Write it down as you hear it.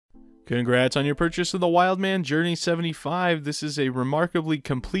Congrats on your purchase of the Wildman Journey 75. This is a remarkably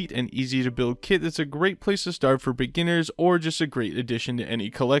complete and easy to build kit that's a great place to start for beginners or just a great addition to any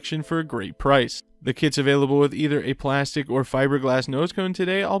collection for a great price. The kit's available with either a plastic or fiberglass nose cone.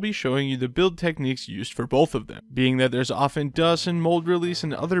 Today I'll be showing you the build techniques used for both of them. Being that there's often dust and mold release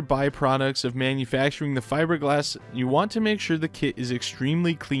and other byproducts of manufacturing the fiberglass, you want to make sure the kit is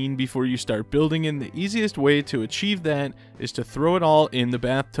extremely clean before you start building, and the easiest way to achieve that is to throw it all in the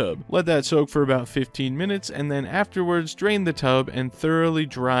bathtub. Let that soak for about 15 minutes and then afterwards drain the tub and thoroughly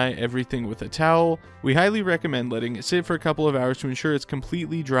dry everything with a towel. We highly recommend letting it sit for a couple of hours to ensure it's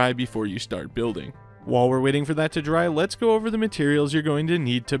completely dry before you start building. While we're waiting for that to dry, let's go over the materials you're going to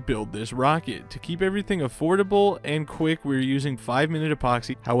need to build this rocket. To keep everything affordable and quick, we're using 5-minute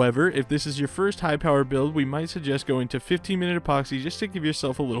epoxy. However, if this is your first high power build, we might suggest going to 15-minute epoxy just to give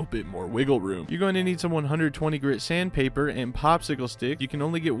yourself a little bit more wiggle room. You're going to need some 120 grit sandpaper and popsicle stick. You can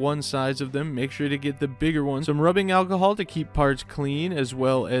only get one size of them. Make sure to get the bigger one. Some rubbing alcohol to keep parts clean, as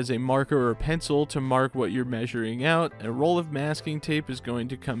well as a marker or pencil to mark what you're measuring out. A roll of masking tape is going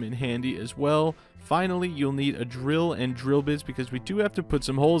to come in handy as well. Finally, you'll need a drill and drill bits because we do have to put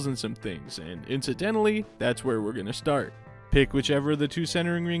some holes in some things, and incidentally, that's where we're going to start. Pick whichever of the two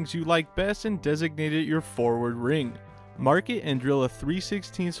centering rings you like best and designate it your forward ring. Mark it and drill a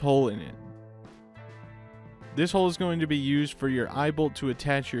 3/16 hole in it. This hole is going to be used for your eye bolt to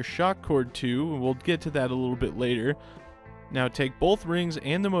attach your shock cord to, and we'll get to that a little bit later. Now take both rings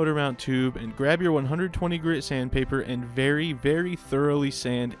and the motor mount tube and grab your 120 grit sandpaper and very thoroughly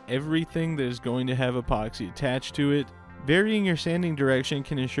sand everything that is going to have epoxy attached to it. Varying your sanding direction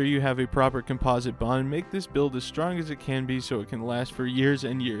can ensure you have a proper composite bond and make this build as strong as it can be so it can last for years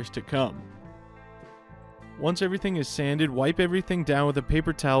and years to come. Once everything is sanded, wipe everything down with a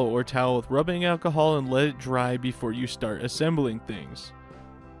paper towel or towel with rubbing alcohol and let it dry before you start assembling things.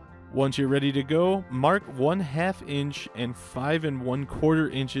 Once you're ready to go, mark 1/2 inch and 5 1/4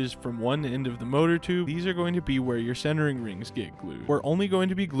 inches from one end of the motor tube. These are going to be where your centering rings get glued. We're only going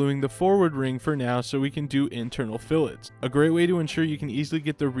to be gluing the forward ring for now so we can do internal fillets. A great way to ensure you can easily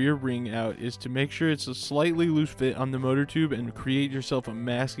get the rear ring out is to make sure it's a slightly loose fit on the motor tube and create yourself a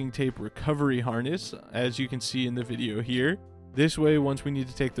masking tape recovery harness, as you can see in the video here. This way, once we need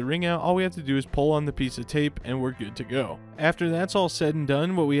to take the ring out, all we have to do is pull on the piece of tape and we're good to go. After that's all said and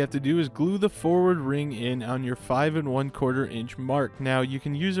done, what we have to do is glue the forward ring in on your 5 1/4 inch mark. Now, you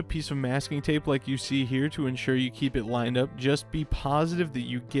can use a piece of masking tape like you see here to ensure you keep it lined up. Just be positive that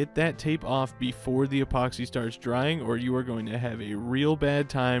you get that tape off before the epoxy starts drying, or you are going to have a real bad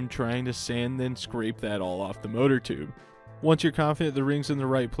time trying to sand then scrape that all off the motor tube. Once you're confident the ring's in the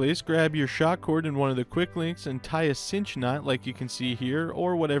right place, grab your shock cord and one of the quick links and tie a cinch knot like you can see here,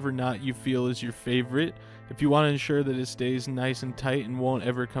 or whatever knot you feel is your favorite. If you want to ensure that it stays nice and tight and won't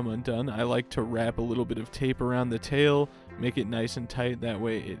ever come undone, I like to wrap a little bit of tape around the tail, make it nice and tight, that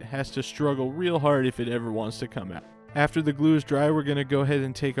way it has to struggle real hard if it ever wants to come out. After the glue is dry, we're going to go ahead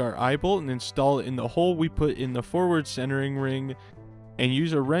and take our eye bolt and install it in the hole we put in the forward centering ring, and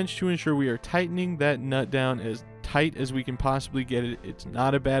use a wrench to ensure we are tightening that nut down as tight as we can possibly get it. It's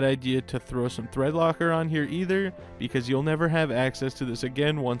not a bad idea to throw some thread locker on here either, because you'll never have access to this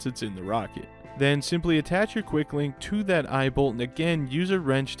again once it's in the rocket. Then simply attach your quick link to that eye bolt and again use a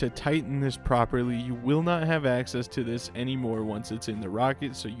wrench to tighten this properly. You will not have access to this anymore once it's in the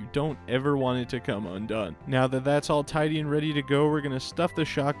rocket, so you don't ever want it to come undone. Now that that's all tidy and ready to go, we're going to stuff the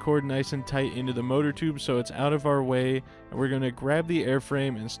shock cord nice and tight into the motor tube so it's out of our way, and we're going to grab the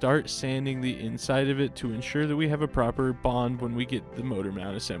airframe and start sanding the inside of it to ensure that we have a proper bond when we get the motor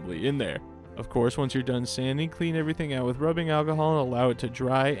mount assembly in there. Of course, once you're done sanding, clean everything out with rubbing alcohol and allow it to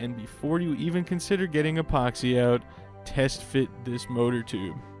dry, and before you even consider getting epoxy out, test fit this motor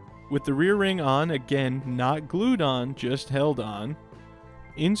tube. With the rear ring on, again, not glued on, just held on,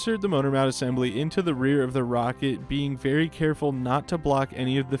 insert the motor mount assembly into the rear of the rocket, being very careful not to block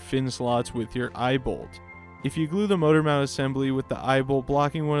any of the fin slots with your eye bolt. If you glue the motor mount assembly with the eye bolt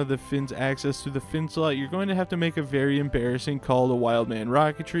blocking one of the fins access to the fin slot, you're going to have to make a very embarrassing call to Wildman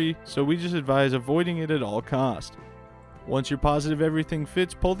Rocketry, so we just advise avoiding it at all costs. Once you're positive everything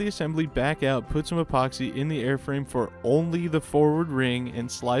fits, pull the assembly back out, put some epoxy in the airframe for only the forward ring,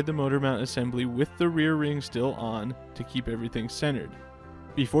 and slide the motor mount assembly with the rear ring still on to keep everything centered.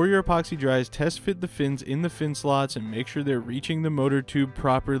 Before your epoxy dries, test fit the fins in the fin slots and make sure they're reaching the motor tube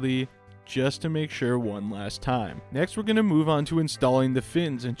properly. just to make sure one last time. Next, we're going to move on to installing the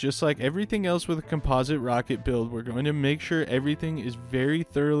fins, and just like everything else with a composite rocket build, we're going to make sure everything is very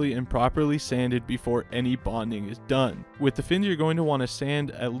thoroughly and properly sanded before any bonding is done. With the fins, you're going to want to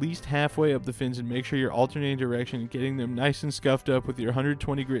sand at least halfway up the fins and make sure you're alternating direction and getting them nice and scuffed up with your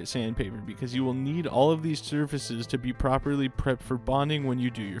 120 grit sandpaper, because you will need all of these surfaces to be properly prepped for bonding when you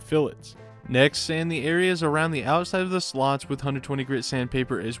do your fillets. Next, sand the areas around the outside of the slots with 120 grit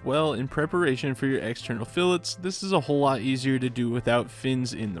sandpaper as well in preparation for your external fillets. This is a whole lot easier to do without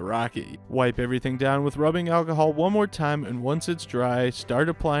fins in the rocket. Wipe everything down with rubbing alcohol one more time, and once it's dry, start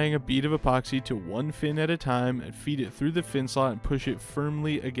applying a bead of epoxy to one fin at a time and feed it through the fin slot and push it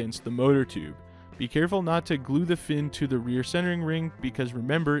firmly against the motor tube. Be careful not to glue the fin to the rear centering ring, because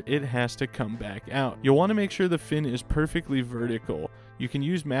remember, it has to come back out. You'll want to make sure the fin is perfectly vertical. You can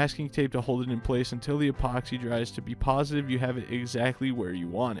use masking tape to hold it in place until the epoxy dries to be positive you have it exactly where you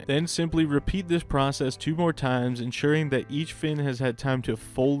want it. Then simply repeat this process 2 more times, ensuring that each fin has had time to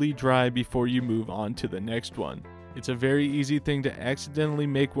fully dry before you move on to the next one. It's a very easy thing to accidentally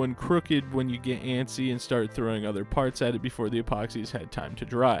make one crooked when you get antsy and start throwing other parts at it before the epoxy's had time to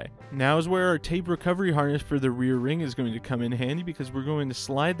dry. Now is where our tape recovery harness for the rear ring is going to come in handy, because we're going to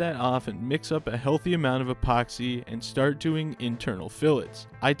slide that off and mix up a healthy amount of epoxy and start doing internal fillets.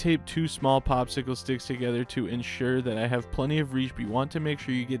 I tape 2 small popsicle sticks together to ensure that I have plenty of reach, but you want to make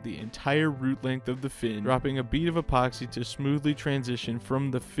sure you get the entire root length of the fin, dropping a bead of epoxy to smoothly transition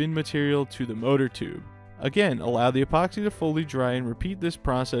from the fin material to the motor tube. Again, allow the epoxy to fully dry and repeat this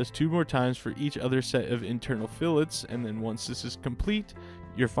process 2 more times for each other set of internal fillets, and then once this is complete,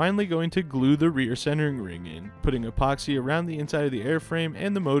 you're finally going to glue the rear centering ring in, putting epoxy around the inside of the airframe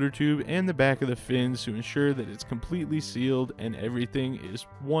and the motor tube and the back of the fins to ensure that it's completely sealed and everything is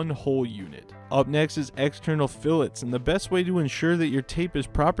one whole unit. Up next is external fillets, and the best way to ensure that your tape is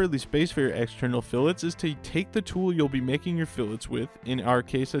properly spaced for your external fillets is to take the tool you'll be making your fillets with, in our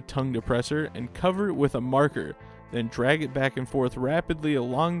case a tongue depressor, and cover it with a marker. Then drag it back and forth rapidly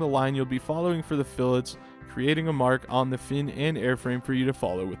along the line you'll be following for the fillets, creating a mark on the fin and airframe for you to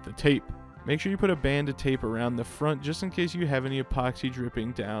follow with the tape. Make sure you put a band of tape around the front just in case you have any epoxy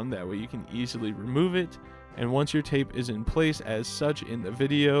dripping down, that way you can easily remove it. And once your tape is in place as such in the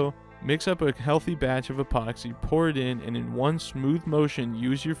video, mix up a healthy batch of epoxy, pour it in, and in one smooth motion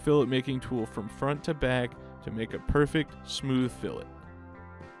use your fillet making tool from front to back to make a perfect smooth fillet.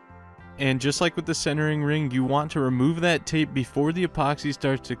 And just like with the centering ring, you want to remove that tape before the epoxy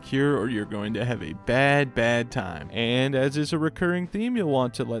starts to cure, or you're going to have a bad time. And as is a recurring theme, you'll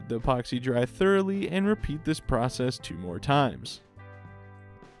want to let the epoxy dry thoroughly and repeat this process 2 more times.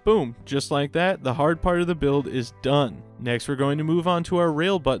 Boom, just like that, the hard part of the build is done. Next, we're going to move on to our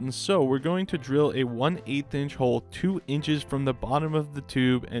rail buttons, so we're going to drill a 1/8 inch hole 2 inches from the bottom of the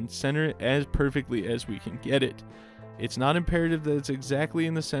tube and center it as perfectly as we can get it. It's not imperative that it's exactly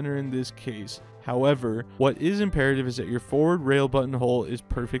in the center in this case. However, what is imperative is that your forward rail button hole is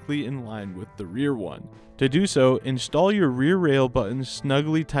perfectly in line with the rear one. To do so, install your rear rail button,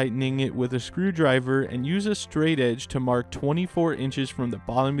 snugly tightening it with a screwdriver, and use a straight edge to mark 24 inches from the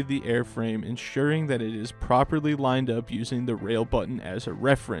bottom of the airframe, ensuring that it is properly lined up using the rail button as a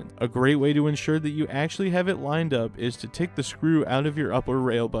reference. A great way to ensure that you actually have it lined up is to take the screw out of your upper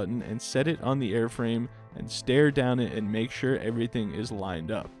rail button and set it on the airframe and stare down it and make sure everything is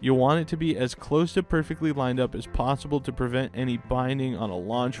lined up. You'll want it to be as close to perfectly lined up as possible to prevent any binding on a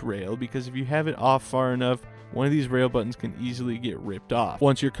launch rail, because if you have it off far enough, one of these rail buttons can easily get ripped off.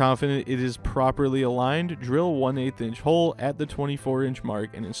 Once you're confident it is properly aligned, drill 1/8 inch hole at the 24 inch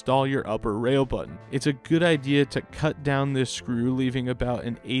mark and install your upper rail button. It's a good idea to cut down this screw, leaving about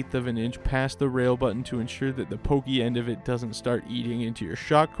 1/8 of an inch past the rail button to ensure that the pokey end of it doesn't start eating into your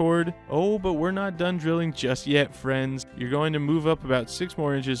shock cord. Oh, but we're not done drilling just yet, friends. You're going to move up about 6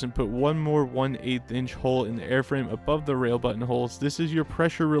 more inches and put one more 1/8 inch hole in the airframe above the rail button holes. This is your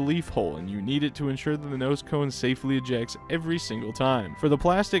pressure relief hole, and you need it to ensure that the nose cone safely ejects every single time. For the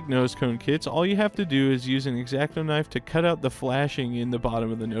plastic nose cone kits, all you have to do is use an X-Acto knife to cut out the flashing in the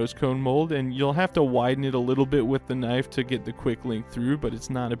bottom of the nose cone mold, and you'll have to widen it a little bit with the knife to get the quick link through, but it's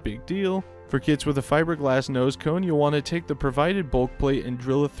not a big deal. For kits with a fiberglass nose cone, you'll want to take the provided bulk plate and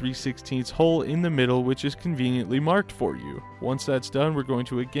drill a 3/16 hole in the middle, which is conveniently marked for you. Once that's done, we're going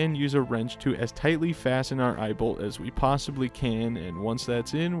to again use a wrench to as tightly fasten our eye bolt as we possibly can, and once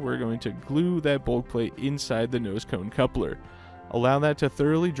that's in, we're going to glue that bulk plate inside the nose cone coupler. Allow that to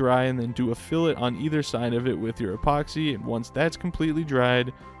thoroughly dry and then do a fillet on either side of it with your epoxy, and once that's completely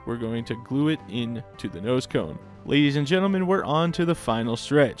dried, we're going to glue it in to the nose cone. Ladies and gentlemen, we're on to the final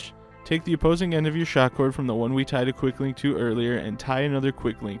stretch. Take the opposing end of your shock cord from the one we tied a quick link to earlier and tie another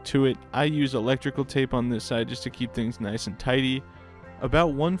quick link to it. I use electrical tape on this side just to keep things nice and tidy.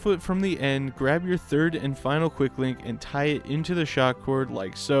 About 1 foot from the end, grab your third and final quick link and tie it into the shock cord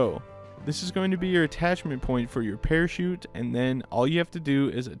like so. This is going to be your attachment point for your parachute, and then all you have to do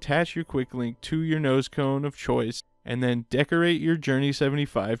is attach your quick link to your nose cone of choice and then decorate your Journey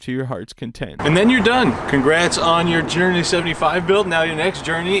 75 to your heart's content. And then you're done. Congrats on your Journey 75 build. Now your next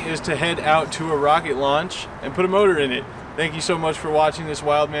journey is to head out to a rocket launch and put a motor in it. Thank you so much for watching this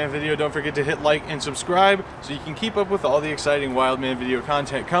Wildman video. Don't forget to hit like and subscribe so you can keep up with all the exciting Wildman video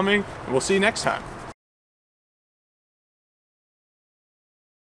content coming, and we'll see you next time.